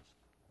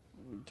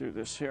 let me do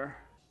this here.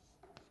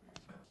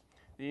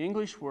 The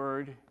English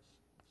word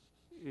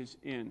is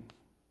in.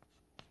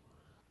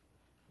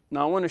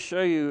 Now, I want to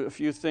show you a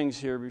few things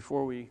here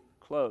before we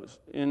close.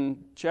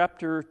 In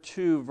chapter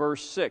 2,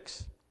 verse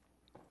 6,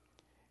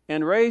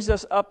 and raised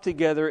us up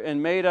together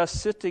and made us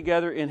sit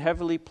together in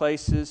heavenly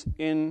places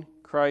in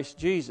Christ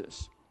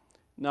Jesus.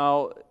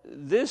 Now,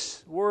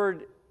 this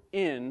word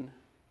in,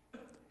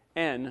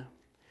 N,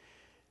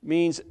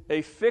 means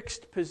a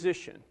fixed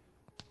position.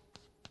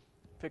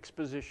 Fixed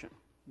position,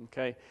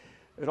 okay?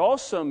 It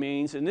also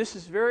means, and this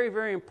is very,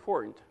 very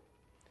important,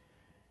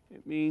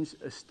 it means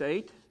a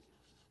state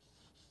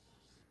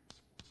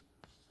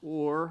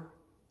or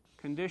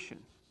condition.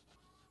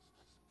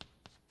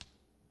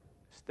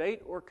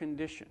 State or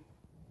condition.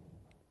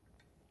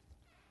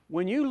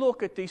 When you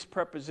look at these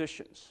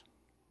prepositions,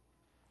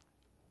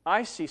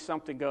 I see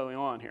something going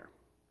on here.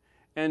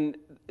 And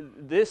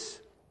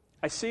this,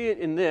 I see it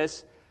in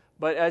this,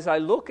 but as I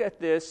look at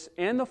this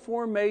and the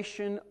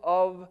formation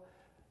of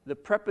the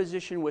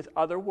preposition with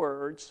other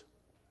words,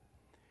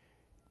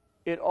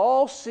 it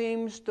all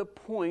seems to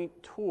point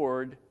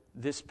toward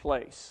this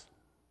place.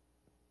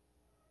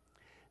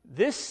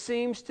 This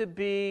seems to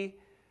be,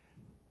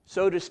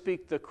 so to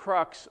speak, the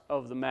crux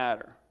of the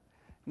matter.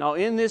 Now,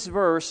 in this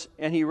verse,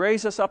 and He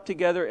raised us up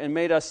together and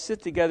made us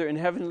sit together in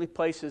heavenly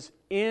places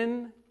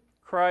in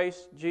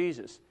Christ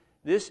Jesus.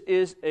 This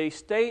is a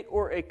state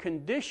or a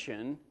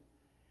condition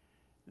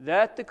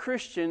that the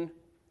Christian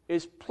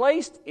is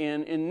placed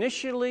in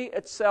initially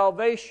at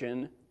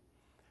salvation,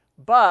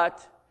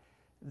 but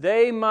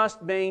they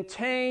must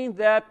maintain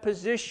that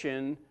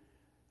position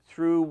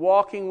through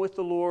walking with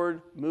the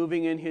Lord,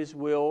 moving in His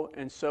will,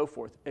 and so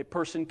forth. A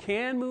person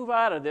can move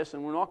out of this,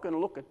 and we're not going to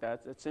look at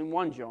that. That's in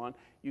 1 John.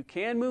 You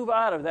can move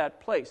out of that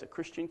place. A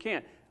Christian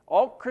can.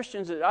 All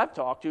Christians that I've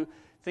talked to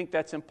think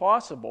that's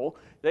impossible.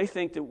 They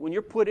think that when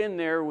you're put in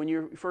there, when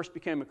you first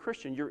became a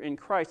Christian, you're in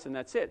Christ, and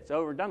that's it. It's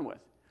over and done with.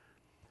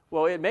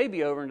 Well, it may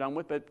be over and done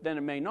with, but then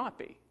it may not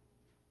be.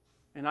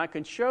 And I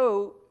can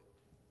show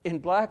in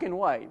black and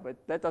white, but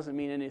that doesn't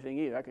mean anything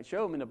either. I can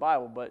show them in the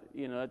Bible, but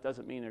that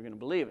doesn't mean they're going to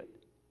believe it.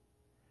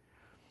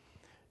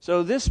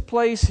 So this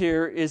place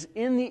here is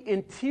in the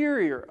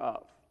interior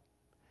of.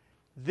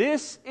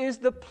 This is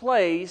the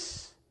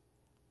place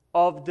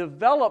of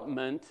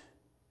development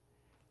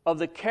of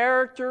the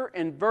character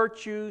and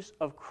virtues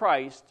of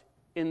Christ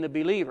in the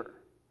believer.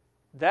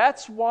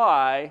 That's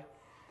why,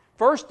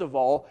 first of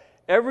all,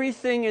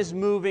 everything is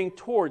moving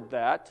toward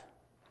that.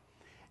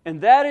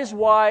 And that is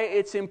why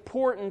it's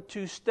important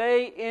to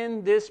stay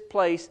in this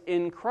place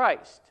in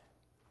Christ.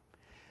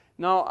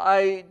 Now,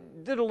 I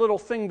did a little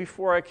thing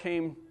before I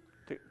came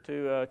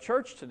to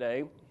church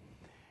today,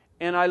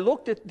 and I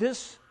looked at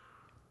this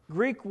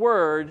Greek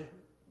word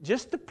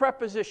just the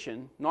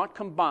preposition, not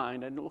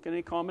combined, I didn't look at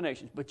any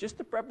combinations, but just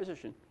the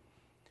preposition,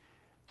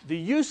 the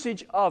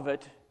usage of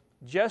it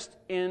just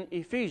in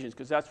Ephesians,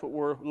 because that's what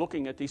we're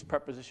looking at, these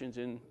prepositions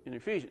in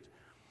Ephesians.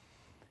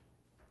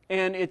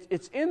 And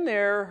it's in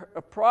there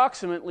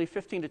approximately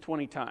 15 to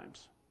 20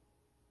 times.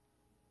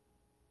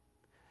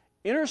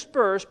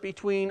 Interspersed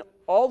between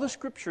all the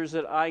scriptures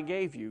that I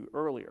gave you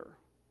earlier,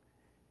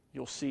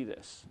 you'll see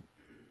this.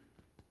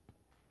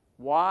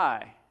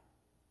 Why?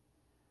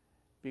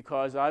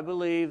 Because I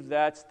believe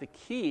that's the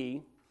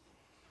key.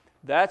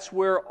 That's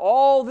where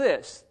all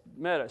this,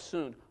 meta,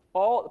 soon,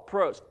 all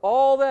pros,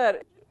 all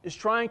that is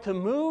trying to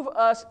move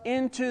us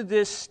into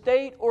this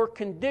state or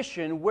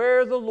condition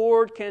where the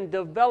Lord can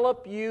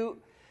develop you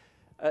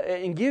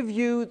and give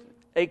you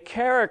a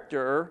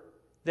character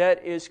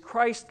that is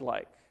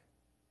Christ-like.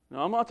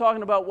 Now, I'm not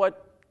talking about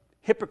what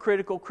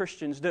hypocritical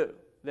Christians do.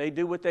 They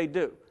do what they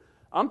do.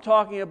 I'm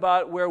talking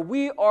about where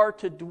we are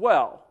to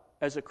dwell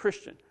as a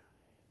Christian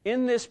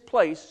in this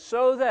place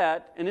so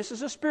that, and this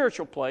is a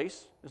spiritual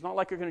place, it's not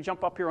like you're going to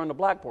jump up here on the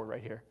blackboard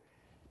right here.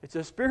 It's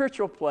a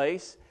spiritual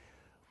place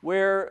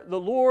where the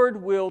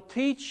Lord will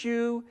teach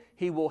you,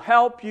 He will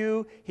help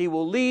you, He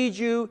will lead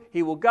you,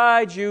 He will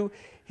guide you,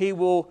 He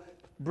will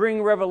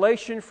bring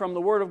revelation from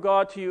the Word of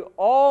God to you,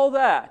 all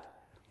that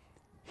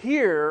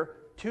here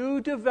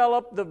to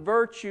develop the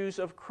virtues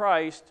of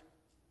Christ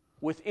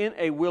within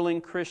a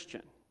willing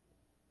Christian.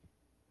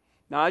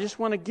 Now, I just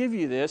want to give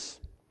you this.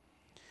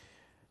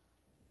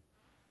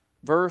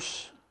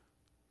 Verse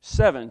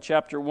 7,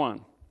 chapter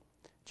 1.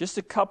 Just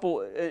a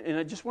couple, and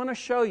I just want to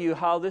show you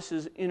how this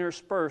is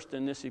interspersed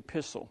in this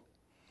epistle.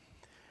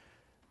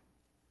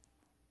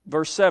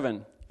 Verse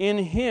 7, in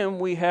Him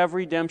we have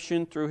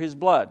redemption through His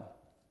blood.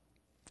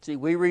 See,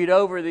 we read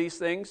over these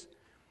things,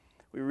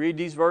 we read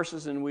these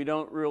verses, and we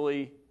don't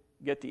really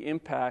get the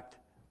impact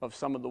of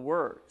some of the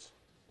words.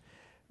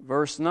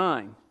 Verse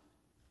 9,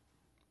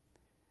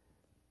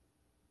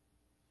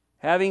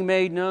 having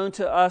made known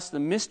to us the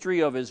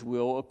mystery of His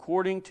will,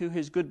 according to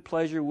His good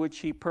pleasure, which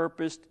He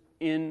purposed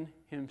in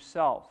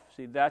Himself.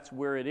 See, that's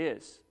where it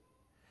is.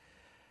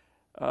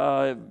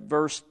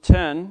 Verse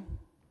 10,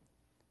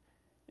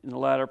 in the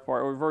latter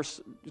part, or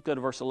let's go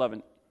to verse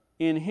 11.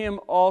 In Him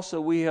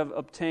also we have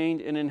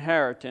obtained an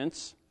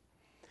inheritance.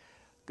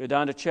 Go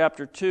down to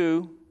chapter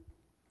 2,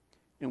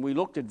 and we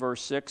looked at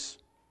verse 6.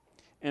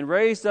 And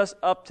raised us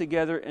up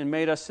together and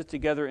made us sit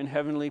together in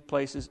heavenly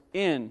places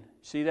in.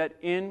 See that?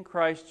 In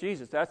Christ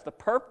Jesus. That's the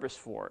purpose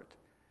for it.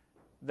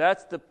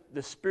 That's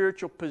the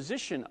spiritual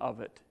position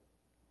of it.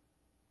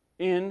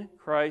 In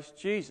Christ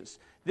Jesus.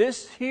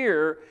 This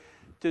here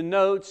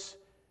denotes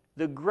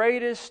the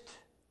greatest,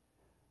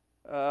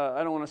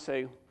 I don't want to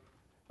say,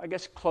 I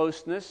guess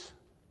closeness.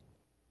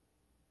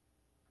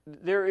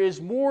 There is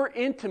more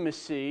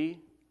intimacy,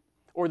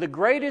 or the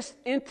greatest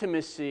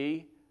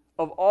intimacy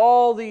of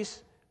all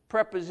these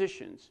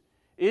prepositions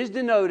is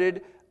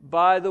denoted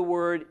by the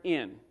word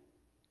in,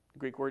 the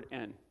Greek word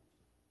en.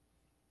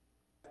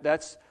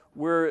 That's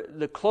where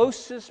the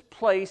closest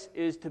place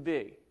is to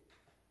be.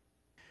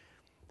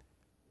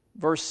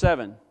 Verse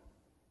 7,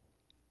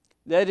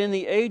 that in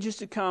the ages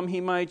to come He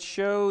might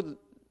show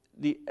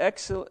the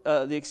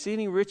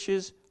exceeding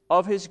riches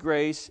of His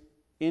grace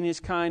in His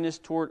kindness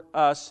toward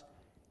us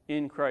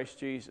in Christ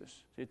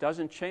Jesus. It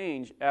doesn't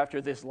change after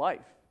this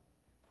life.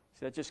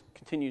 See, that just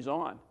continues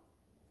on.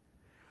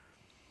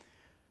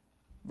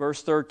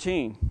 Verse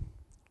 13.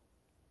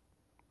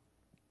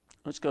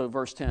 Let's go to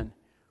verse 10.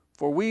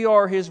 For we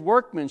are His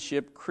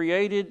workmanship,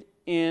 created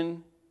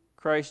in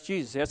Christ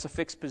Jesus. That's a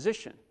fixed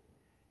position.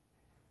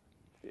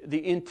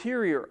 The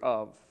interior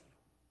of,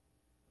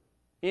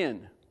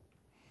 in.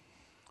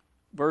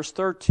 Verse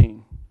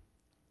 13.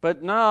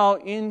 But now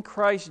in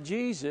Christ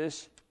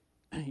Jesus,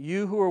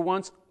 you who were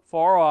once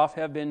far off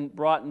have been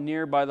brought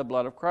near by the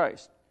blood of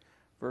Christ.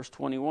 Verse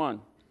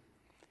 21.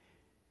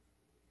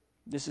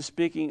 This is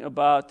speaking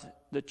about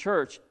the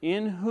church,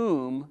 in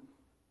whom,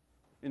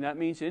 and that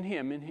means in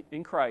Him,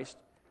 in Christ,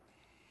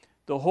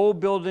 the whole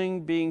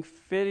building being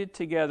fitted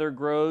together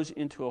grows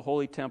into a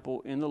holy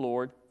temple in the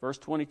Lord. Verse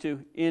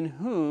 22, in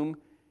whom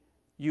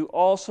you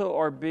also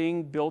are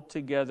being built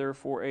together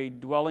for a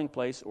dwelling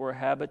place or a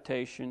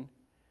habitation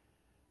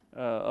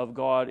of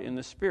God in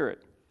the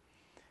Spirit.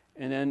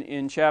 And then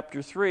in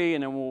chapter 3,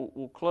 and then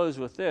we'll close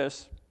with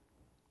this,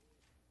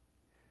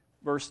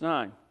 verse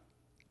 9.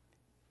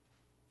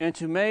 And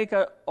to make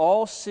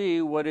all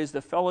see what is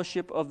the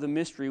fellowship of the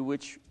mystery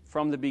which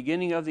from the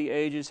beginning of the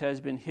ages has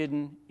been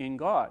hidden in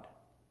God.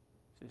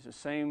 It's the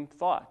same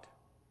thought.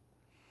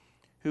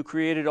 Who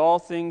created all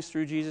things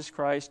through Jesus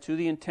Christ, to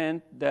the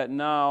intent that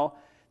now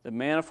the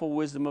manifold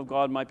wisdom of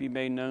God might be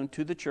made known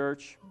to the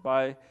church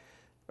by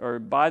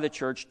the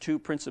church, to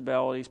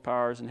principalities,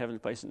 powers, and heavenly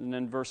places. And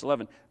then verse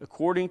 11,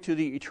 according to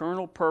the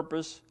eternal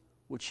purpose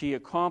which He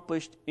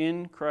accomplished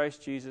in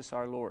Christ Jesus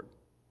our Lord.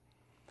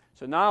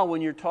 So now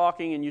when you're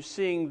talking and you're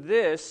seeing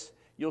this,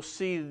 you'll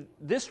see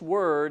this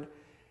word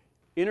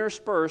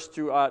interspersed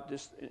throughout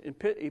this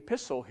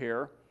epistle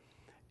here,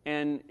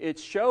 and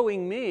it's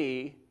showing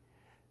me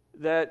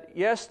that,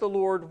 yes, the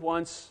Lord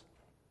wants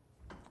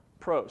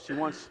pros. He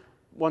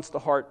wants the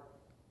heart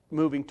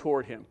moving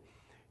toward Him.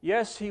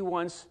 Yes, He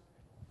wants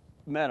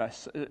meta.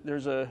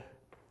 There's a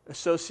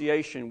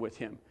association with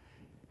Him.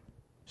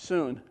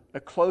 Soon, a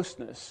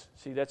closeness.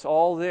 See, that's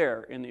all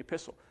there in the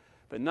epistle.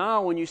 But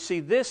now when you see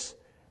this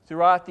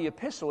throughout the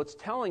epistle, it's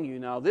telling you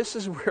now, this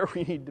is where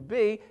we need to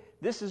be.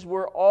 This is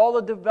where all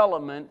the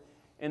development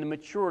and the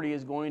maturity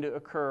is going to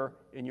occur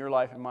in your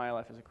life and my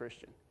life as a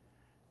Christian.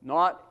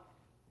 Not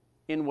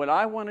in what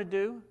I want to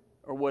do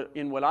or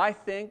in what I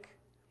think.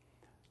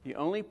 The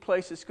only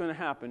place it's going to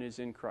happen is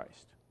in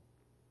Christ.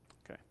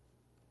 Okay.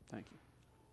 Thank you.